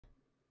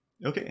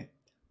Okay,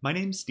 my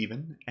name's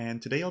Steven,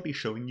 and today I'll be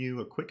showing you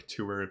a quick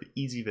tour of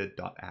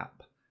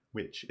EasyVid.app,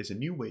 which is a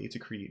new way to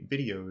create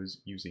videos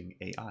using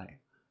AI.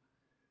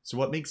 So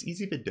what makes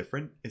EasyVid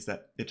different is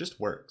that it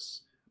just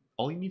works.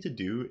 All you need to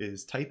do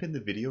is type in the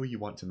video you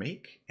want to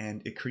make,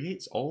 and it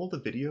creates all the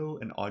video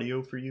and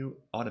audio for you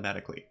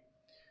automatically.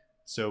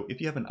 So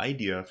if you have an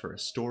idea for a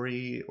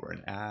story or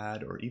an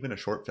ad or even a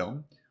short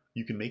film,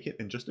 you can make it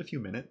in just a few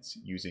minutes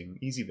using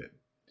EasyVid.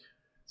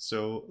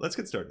 So let's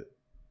get started.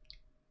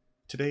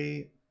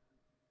 Today,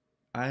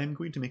 I'm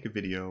going to make a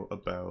video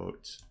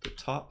about the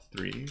top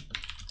 3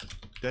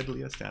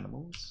 deadliest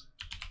animals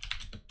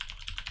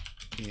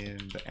in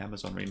the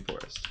Amazon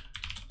rainforest.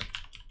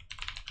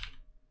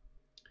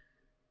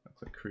 I'll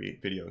click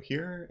create video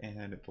here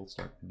and it'll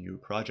start a new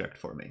project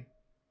for me.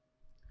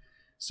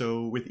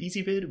 So with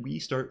EasyVid, we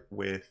start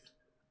with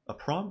a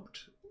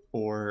prompt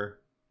or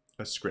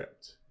a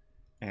script.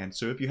 And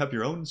so if you have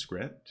your own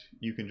script,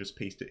 you can just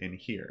paste it in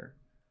here.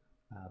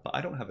 But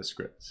I don't have a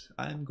script.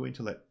 I'm going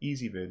to let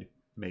EasyVid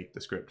make the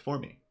script for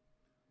me.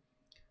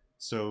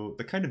 So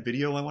the kind of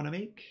video I want to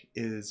make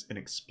is an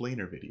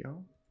explainer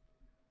video,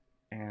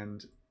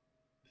 and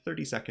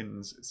 30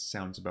 seconds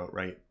sounds about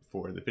right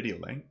for the video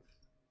length.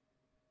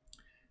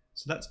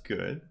 So that's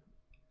good.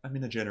 I'm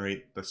going to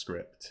generate the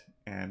script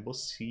and we'll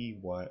see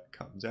what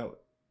comes out.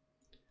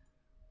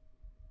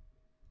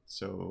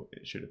 So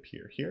it should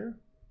appear here.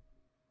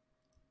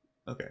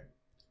 Okay.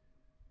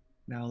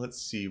 Now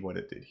let's see what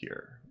it did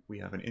here. We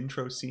have an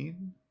intro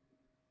scene.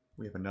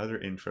 We have another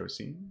intro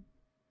scene.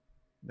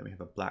 Then we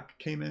have a black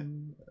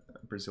caiman,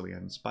 a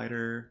Brazilian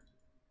spider,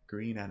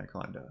 green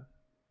anaconda,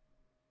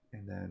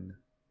 and then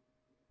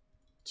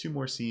 2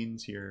 more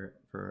scenes here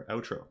for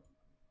outro.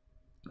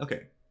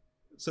 Okay,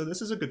 so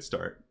this is a good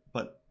start,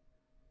 but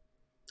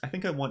I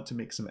think I want to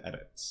make some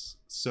edits.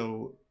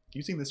 So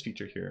using this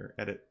feature here,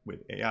 edit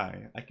with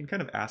AI, I can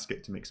kind of ask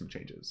it to make some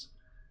changes.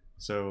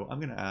 So I'm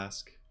going to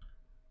ask,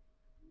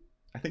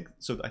 I think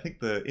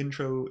the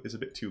intro is a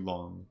bit too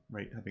long,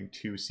 right? Having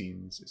 2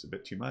 scenes is a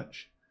bit too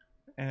much.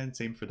 And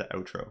same for the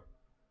outro.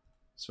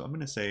 So I'm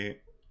going to say,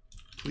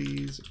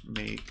 please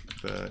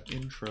make the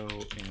intro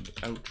and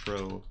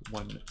outro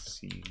 1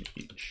 scene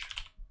each.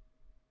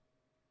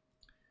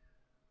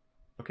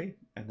 Okay,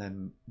 and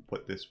then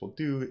what this will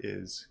do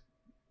is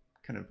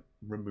kind of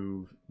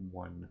remove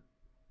one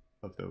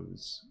of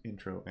those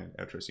intro and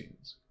outro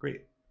scenes.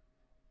 Great.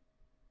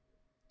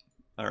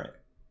 All right,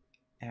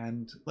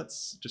 and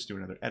let's just do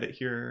another edit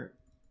here.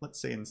 Let's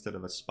say instead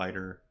of a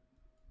spider,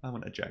 I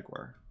want a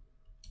jaguar.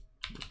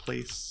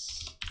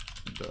 Replace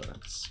the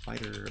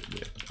spider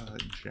with a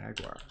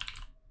jaguar.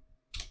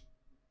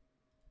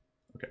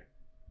 Okay.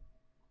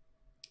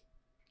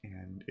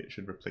 And it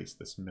should replace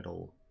this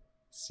middle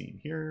scene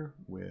here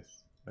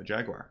with a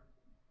jaguar.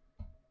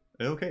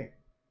 Okay.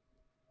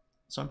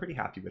 So I'm pretty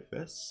happy with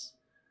this.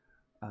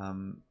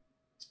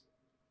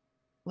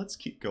 Let's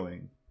keep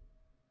going.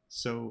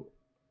 So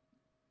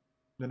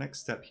the next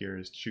step here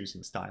is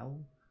choosing style.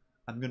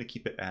 I'm going to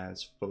keep it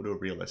as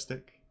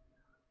photorealistic.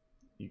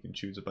 You can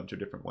choose a bunch of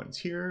different ones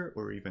here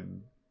or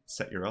even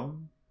set your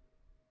own.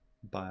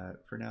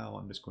 But for now,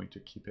 I'm just going to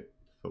keep it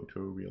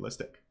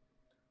photorealistic.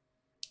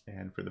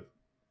 And for the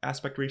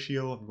aspect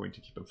ratio, I'm going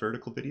to keep a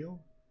vertical video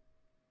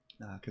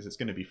because it's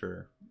going to be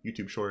for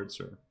YouTube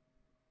Shorts or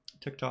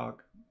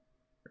TikTok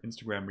or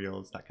Instagram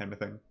Reels, that kind of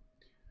thing.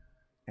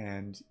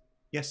 And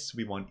yes,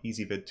 we want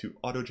EasyVid to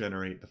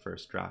auto-generate the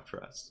first draft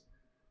for us.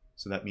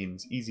 So that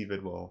means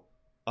EasyVid will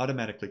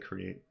automatically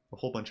create a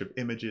whole bunch of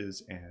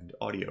images and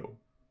audio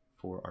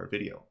for our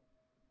video.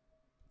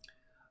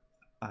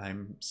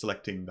 I'm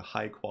selecting the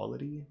high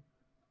quality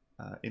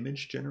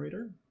image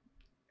generator,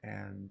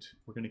 and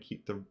we're going to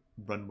keep the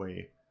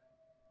runway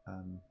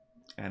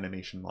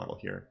animation model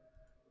here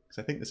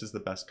because I think this is the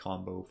best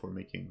combo for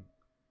making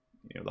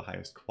the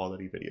highest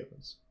quality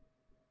videos.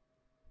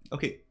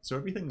 Okay, so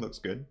everything looks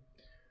good.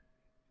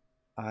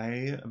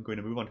 I am going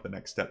to move on to the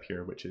next step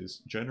here, which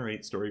is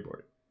generate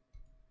storyboard.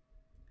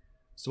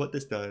 So what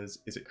this does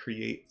is it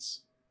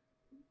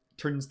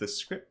turns the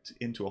script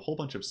into a whole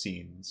bunch of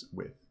scenes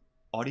with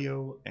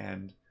audio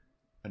and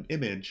an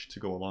image to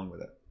go along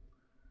with it.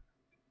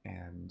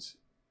 And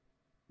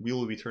we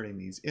will be turning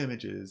these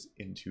images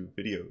into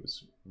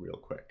videos real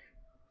quick.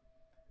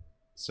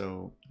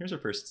 So here's our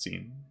first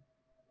scene.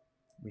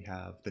 We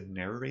have the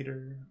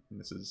narrator, and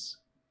this is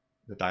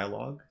the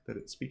dialogue that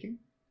it's speaking.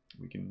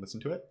 We can listen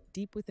to it.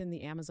 Deep within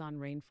the Amazon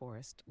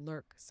rainforest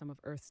lurk some of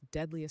Earth's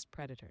deadliest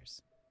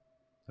predators.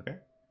 Okay.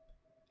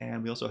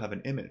 And we also have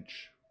an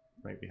image,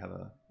 right? We have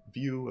a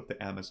view of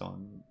the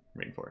Amazon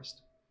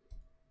rainforest.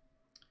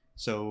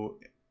 So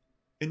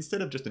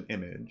instead of just an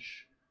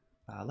image,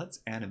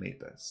 let's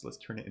animate this. Let's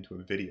turn it into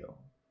a video.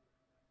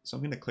 So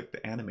I'm going to click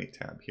the animate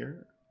tab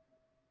here.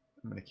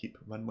 I'm going to keep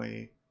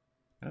runway,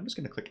 and I'm just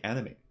going to click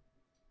animate.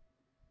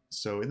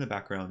 So in the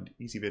background,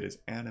 EasyVid is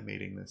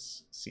animating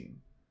this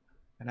scene.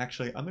 And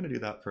actually, I'm going to do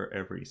that for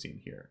every scene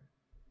here.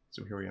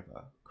 So here we have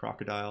a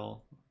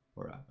crocodile,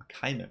 or a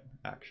caiman,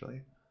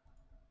 actually.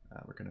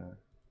 We're going to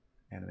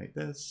animate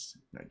this,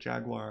 and a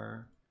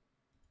jaguar,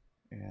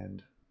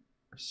 and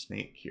our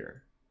snake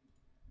here,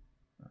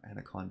 our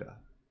anaconda,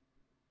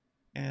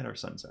 and our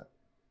sunset.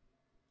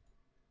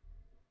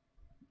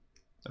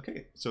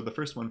 Okay, so the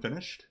first one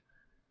finished.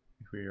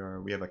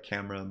 We have a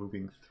camera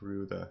moving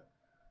through the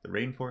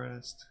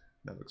rainforest.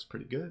 That looks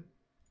pretty good.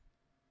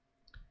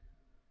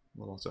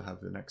 We'll also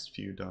have the next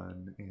few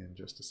done in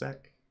just a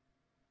sec.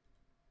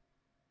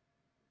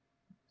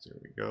 So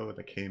there we go,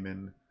 the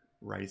caiman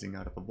rising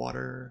out of the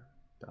water.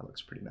 That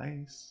looks pretty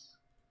nice.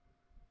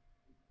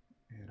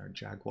 And our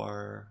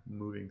jaguar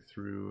moving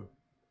through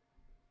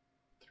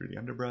the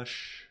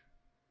underbrush.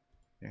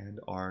 And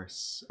our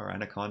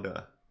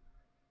anaconda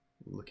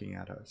looking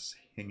at us,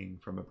 hanging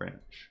from a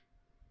branch.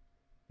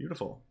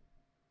 Beautiful.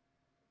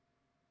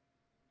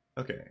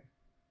 Okay.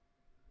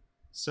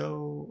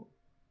 So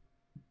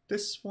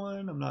this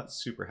one I'm not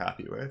super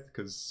happy with,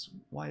 because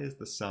why is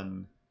the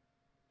sun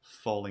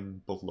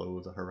falling below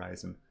the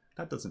horizon?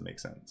 That doesn't make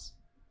sense.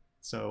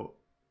 So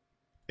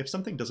if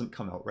something doesn't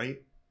come out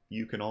right,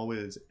 you can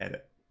always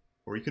edit,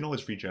 or you can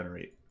always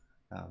regenerate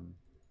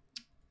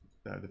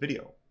the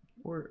video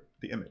or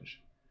the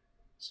image.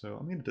 So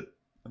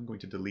I'm going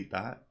to delete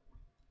that,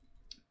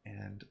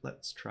 and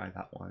let's try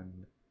that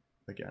one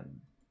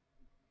again.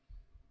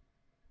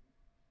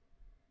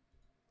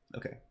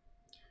 Okay.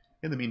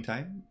 In the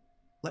meantime,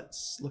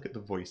 let's look at the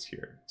voice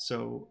here.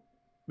 So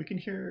we can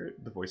hear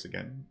the voice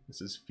again.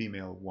 This is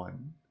female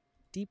 1.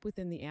 Deep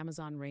within the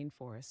Amazon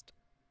rainforest.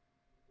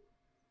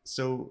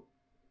 So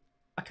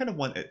I kind of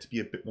want it to be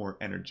a bit more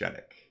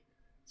energetic.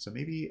 So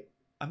maybe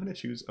I'm going to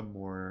choose a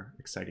more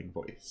exciting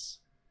voice.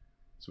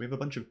 So we have a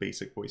bunch of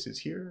basic voices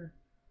here,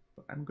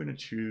 but I'm going to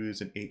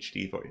choose an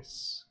HD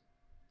voice.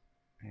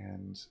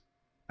 And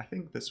I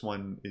think this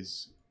one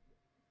is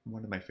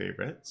one of my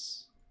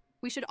favorites.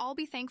 We should all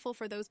be thankful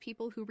for those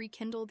people who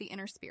rekindle the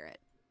inner spirit.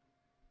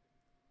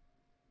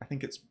 I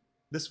think it's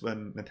this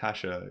one,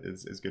 Natasha,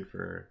 is good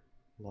for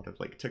a lot of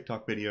like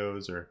TikTok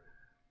videos or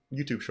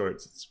YouTube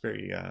shorts. It's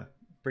very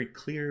very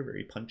clear,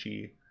 very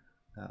punchy.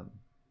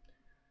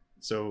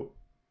 So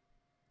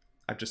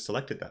I've just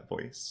selected that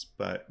voice,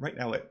 but right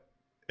now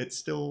it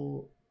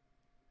still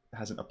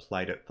hasn't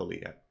applied it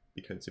fully yet,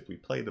 because if we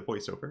play the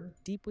voiceover,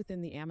 Deep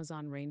within the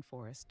Amazon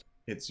rainforest,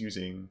 it's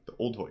using the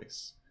old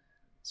voice.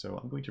 So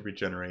I'm going to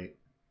regenerate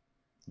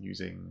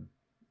using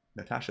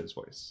Natasha's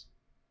voice.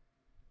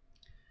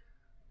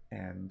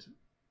 And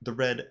the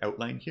red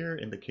outline here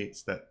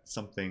indicates that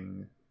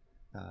something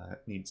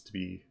needs to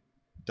be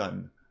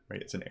done,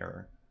 right? It's an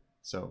error.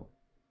 So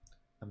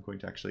I'm going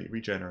to actually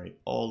regenerate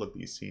all of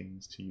these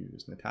scenes to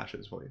use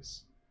Natasha's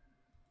voice.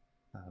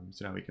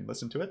 So now we can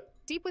listen to it.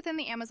 Deep within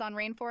the Amazon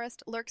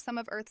rainforest lurk some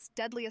of Earth's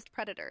deadliest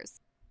predators.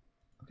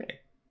 Okay,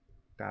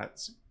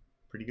 that's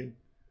pretty good.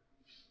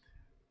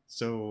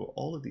 So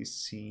all of these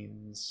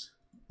scenes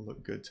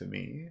look good to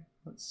me.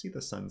 Let's see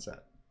the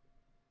sunset.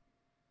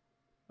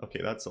 Okay,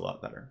 that's a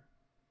lot better.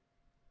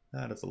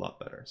 That is a lot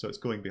better. So it's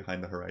going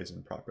behind the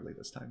horizon properly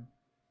this time.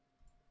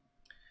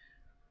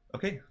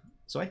 Okay,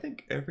 so I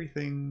think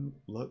everything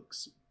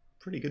looks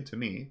pretty good to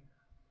me.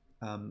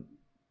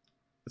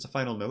 As a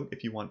final note,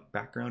 if you want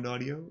background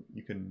audio,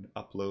 you can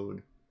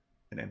upload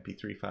an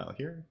MP3 file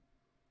here.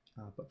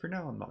 But for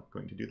now, I'm not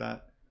going to do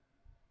that.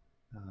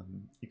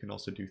 You can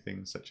also do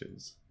things such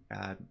as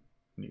add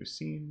new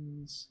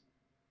scenes.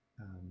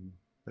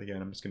 But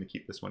again, I'm just going to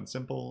keep this one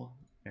simple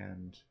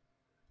and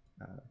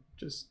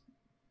just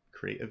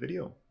create a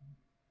video.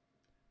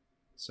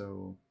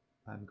 So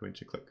I'm going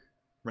to click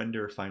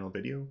render final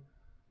video.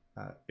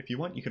 If you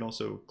want, you can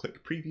also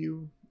click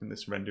preview, and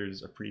this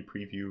renders a free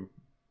preview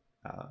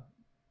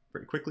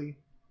very quickly.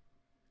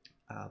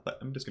 But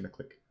I'm just going to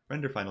click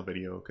render final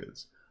video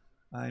because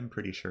I'm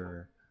pretty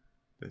sure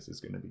this is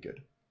going to be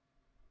good.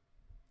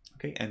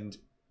 Okay, and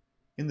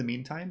in the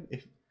meantime,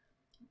 if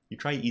you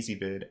try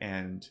EasyVid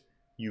and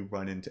you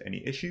run into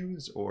any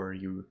issues or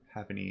you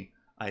have any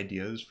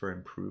ideas for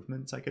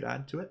improvements I could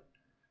add to it,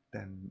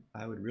 then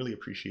I would really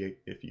appreciate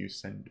if you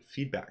send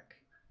feedback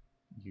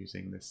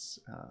using this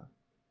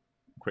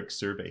quick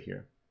survey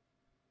here.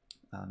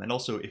 And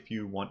also, if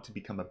you want to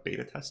become a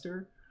beta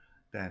tester,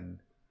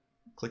 then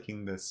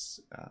clicking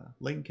this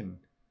link and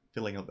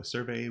filling out the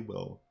survey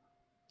will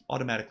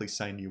automatically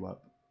sign you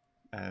up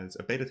as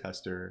a beta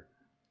tester,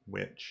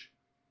 which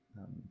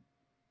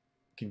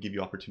can give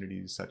you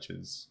opportunities such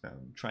as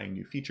trying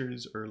new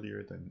features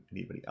earlier than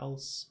anybody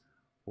else,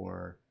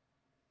 or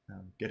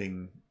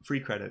getting free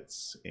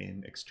credits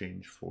in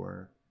exchange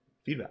for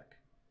feedback.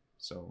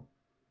 So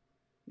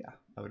yeah,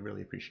 I would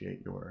really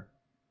appreciate your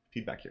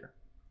feedback here.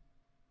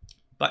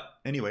 But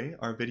anyway,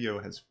 our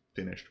video has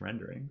finished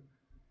rendering,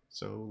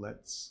 so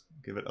let's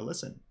give it a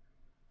listen.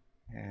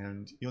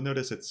 And you'll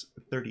notice it's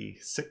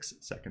 36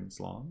 seconds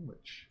long,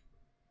 which,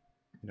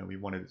 you know, we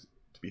wanted it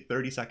to be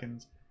 30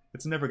 seconds.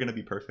 It's never going to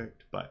be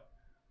perfect, but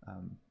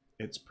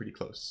it's pretty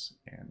close,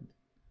 and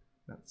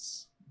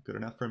that's good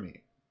enough for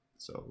me.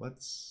 So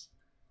let's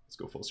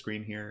go full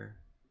screen here.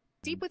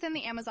 Deep within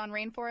the Amazon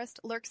rainforest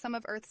lurk some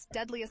of Earth's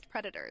deadliest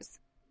predators.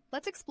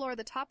 Let's explore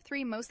the top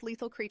 3 most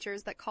lethal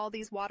creatures that call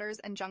these waters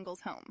and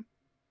jungles home.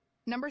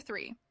 Number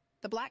 3.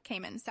 The black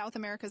caiman, South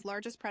America's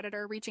largest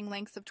predator, reaching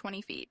lengths of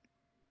 20 feet.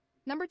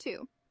 Number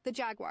 2. The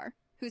jaguar,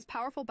 whose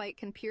powerful bite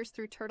can pierce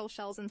through turtle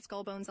shells and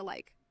skull bones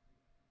alike.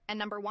 And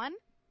number 1.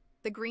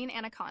 The green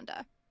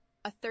anaconda,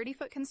 a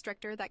 30-foot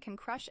constrictor that can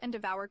crush and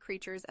devour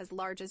creatures as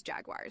large as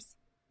jaguars.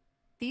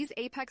 These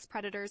apex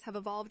predators have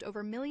evolved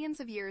over millions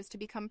of years to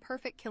become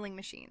perfect killing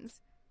machines.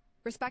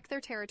 Respect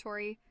their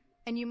territory,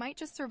 and you might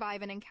just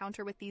survive an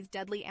encounter with these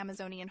deadly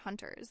Amazonian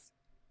hunters.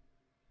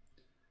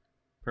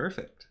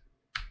 Perfect.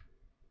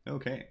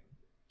 Okay.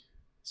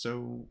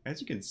 So,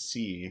 as you can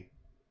see,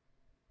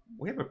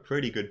 we have a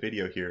pretty good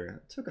video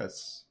here. It took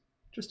us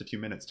just a few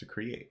minutes to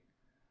create.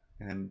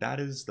 And that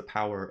is the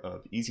power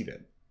of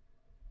EasyVid.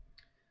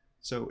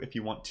 So if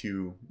you want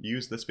to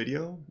use this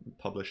video,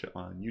 publish it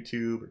on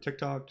YouTube or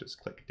TikTok, just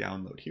click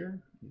download here.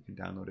 You can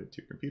download it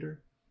to your computer.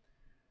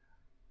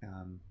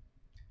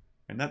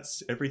 And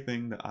that's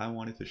everything that I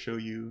wanted to show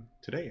you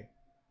today.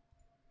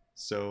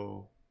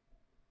 So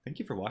thank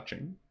you for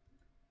watching.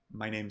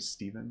 My name's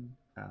Steven.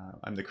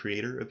 I'm the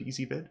creator of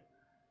EasyVid,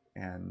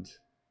 and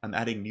I'm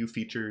adding new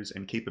features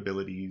and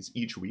capabilities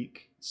each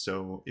week.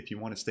 So if you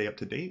want to stay up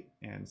to date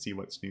and see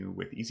what's new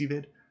with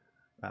EasyVid,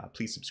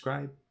 please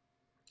subscribe.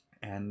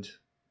 And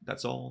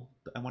that's all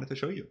that I wanted to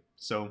show you.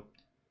 So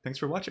thanks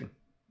for watching.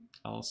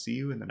 I'll see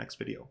you in the next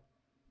video.